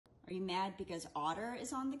Are you mad because Otter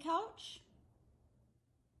is on the couch?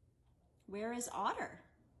 Where is Otter?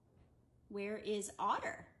 Where is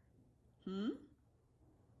Otter?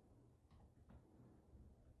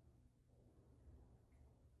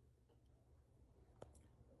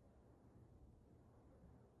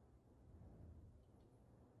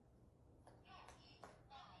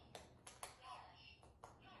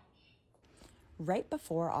 Right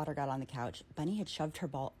before Otter got on the couch, Bunny had shoved her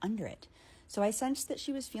ball under it. So I sensed that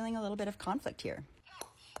she was feeling a little bit of conflict here.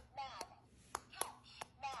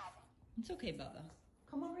 It's okay, Bubba.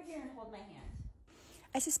 Come over here and hold my hand.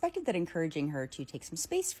 I suspected that encouraging her to take some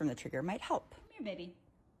space from the trigger might help. Come here, baby. Do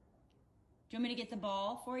you want me to get the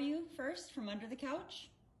ball for you first from under the couch?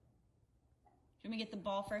 Do you want me to get the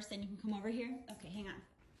ball first, then you can come over here? Okay, hang on.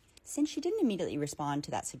 Since she didn't immediately respond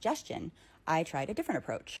to that suggestion, I tried a different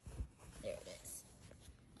approach. There it is.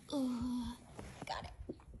 Oh, got it.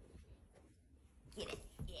 Get it.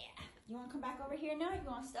 Yeah. You want to come back over here now? You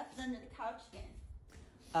want to stuff it under the couch again?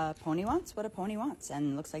 A pony wants what a pony wants,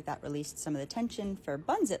 and looks like that released some of the tension for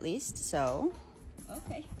Buns at least, so...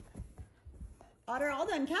 Okay. Otter all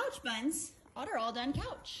done couch, Buns. Otter all done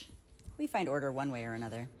couch. We find order one way or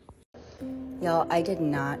another. Y'all, I did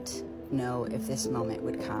not know if this moment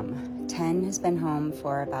would come. 10 has been home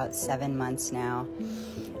for about 7 months now,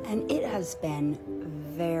 and it has been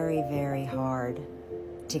very, very hard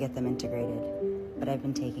to get them integrated. But I've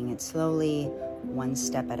been taking it slowly, one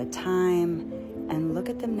step at a time, and look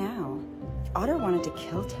at them now. Otter wanted to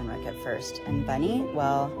kill Tenrec at first, and Bunny,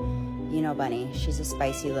 well, you know Bunny, she's a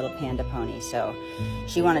spicy little panda pony, so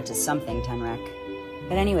she wanted to something Tenrec.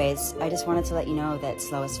 But anyways, I just wanted to let you know that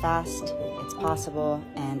slow is fast, it's possible,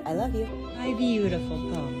 and I love you. My beautiful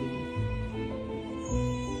pony.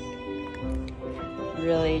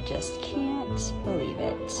 Really just can't believe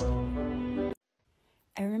it.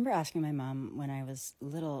 I remember asking my mom when I was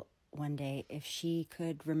little one day if she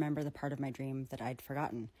could remember the part of my dream that I'd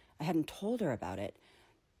forgotten. I hadn't told her about it,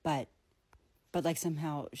 but like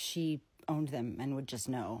somehow she owned them and would just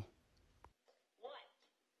know. What?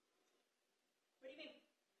 What do you mean?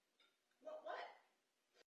 What?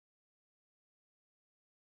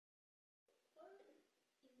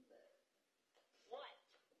 What?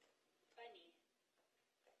 Bunny.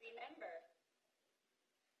 Remember.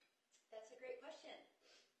 That's a great question.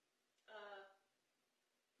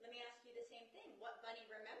 Let me ask you the same thing. What Bunny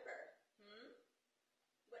remember?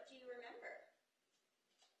 What do you remember?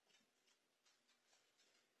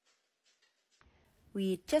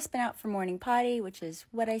 We'd just been out for morning potty, which is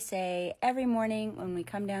what I say every morning when we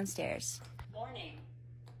come downstairs. Morning.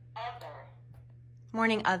 Other.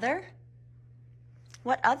 Morning other?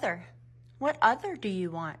 What other? What other do you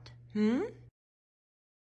want? Poop.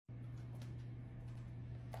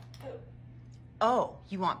 Oh,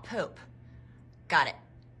 you want poop. Got it.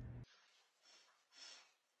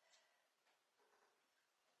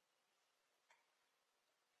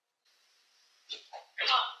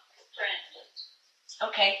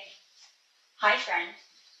 Okay. Hi, friend.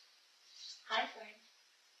 Hi, friend.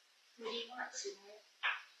 What do you want, sweetheart?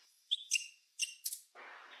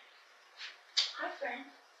 Hi, friend.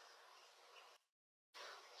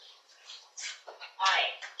 Hi,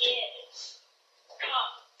 is.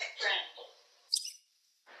 Come, friend.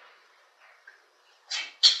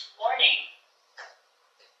 Morning.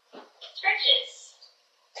 Scritches.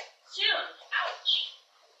 Soon. Ouch.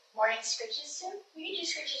 Morning scritches soon? We can do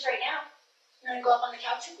scritches right now. You want to go up on the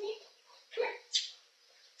couch with me?